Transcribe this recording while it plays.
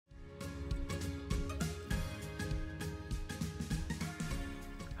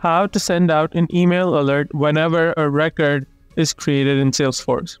how to send out an email alert whenever a record is created in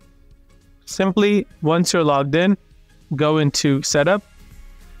Salesforce. Simply, once you're logged in, go into Setup.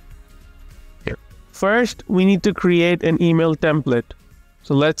 First, we need to create an email template.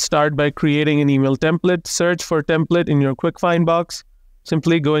 So let's start by creating an email template. Search for template in your quick find box.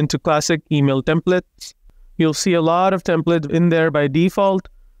 Simply go into classic email templates. You'll see a lot of templates in there by default,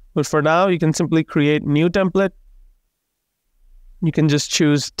 but for now, you can simply create new template. You can just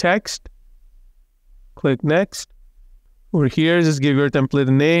choose text, click next. Over here, just give your template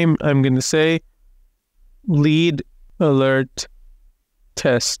a name. I'm going to say lead alert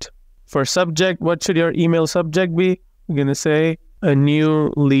test. For subject, what should your email subject be? I'm going to say a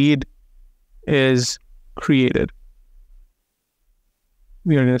new lead is created.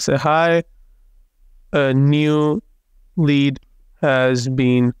 We are going to say, hi, a new lead has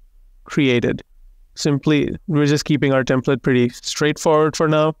been created. Simply, we're just keeping our template pretty straightforward for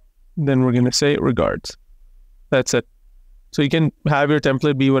now. Then we're going to say regards. That's it. So you can have your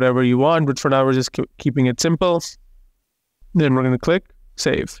template be whatever you want, but for now, we're just keeping it simple. Then we're going to click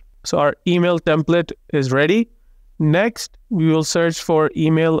save. So our email template is ready. Next, we will search for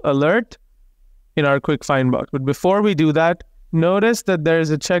email alert in our quick find box. But before we do that, notice that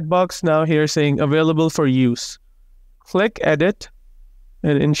there's a checkbox now here saying available for use. Click edit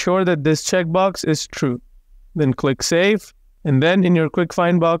and ensure that this checkbox is true. Then click save. And then in your quick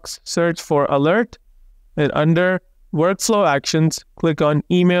find box, search for alert. And under workflow actions, click on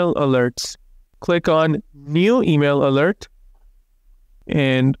email alerts. Click on new email alert.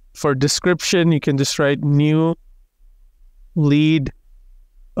 And for description, you can just write new lead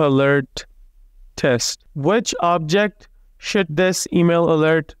alert test. Which object should this email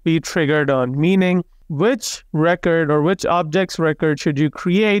alert be triggered on? Meaning, which record or which object's record should you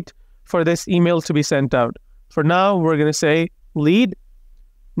create for this email to be sent out? For now, we're going to say lead.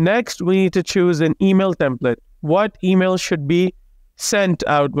 Next, we need to choose an email template. What email should be sent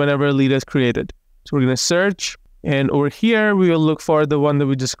out whenever a lead is created? So we're going to search. And over here, we will look for the one that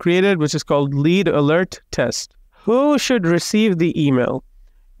we just created, which is called lead alert test. Who should receive the email?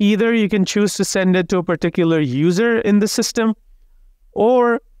 Either you can choose to send it to a particular user in the system,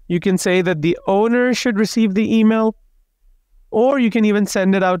 or you can say that the owner should receive the email, or you can even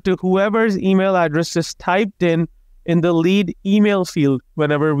send it out to whoever's email address is typed in the lead email field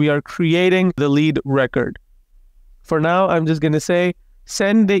whenever we are creating the lead record. For now, I'm just going to say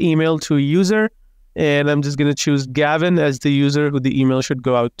send the email to a user, and I'm just going to choose Gavin as the user who the email should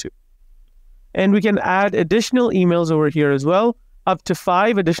go out to. And we can add additional emails over here as well, up to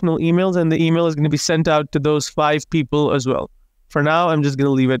 5 additional emails, and the email is going to be sent out to those 5 people as well. For now, I'm just going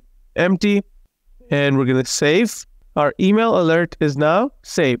to leave it empty, and we're going to save. Our email alert is now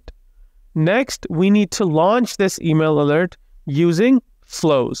saved. Next, we need to launch this email alert using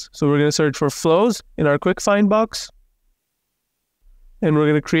flows. So we're going to search for flows in our quick find box, and we're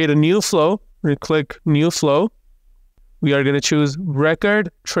going to create a new flow. We're going to click new flow. We are going to choose record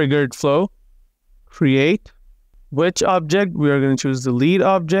triggered flow, create. Which object? We are going to choose the lead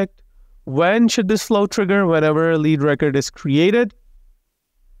object. When should this flow trigger? Whenever a lead record is created.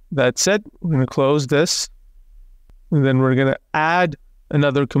 That's it. We're going to close this. And then we're going to add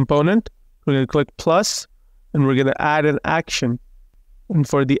another component. We're going to click plus, and we're going to add an action. And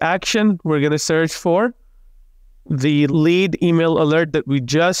for the action, we're going to search for the lead email alert that we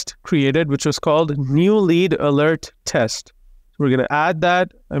just created, which was called new lead alert test. So we're going to add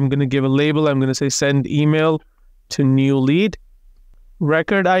that. I'm going to give a label. I'm going to say send email to new lead.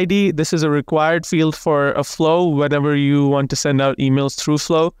 Record ID, this is a required field for a flow whenever you want to send out emails through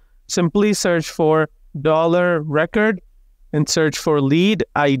flow. Simply search for $record and search for lead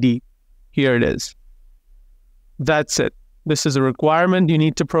ID. Here it is. That's it. This is a requirement. You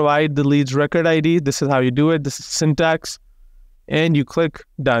need to provide the lead's record ID. This is how you do it. This is syntax. And you click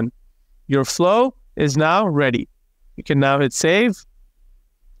done. Your flow is now ready. You can now hit save.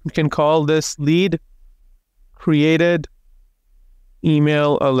 You can call this lead created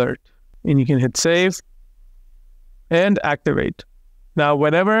email alert. And you can hit save and activate. Now,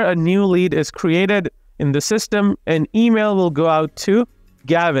 whenever a new lead is created in the system, an email will go out to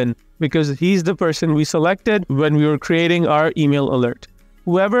Gavin, because he's the person we selected when we were creating our email alert.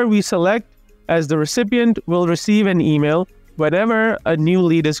 Whoever we select as the recipient will receive an email whenever a new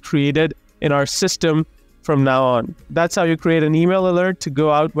lead is created in our system from now on. That's how you create an email alert to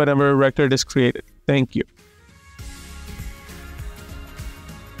go out whenever a record is created. Thank you.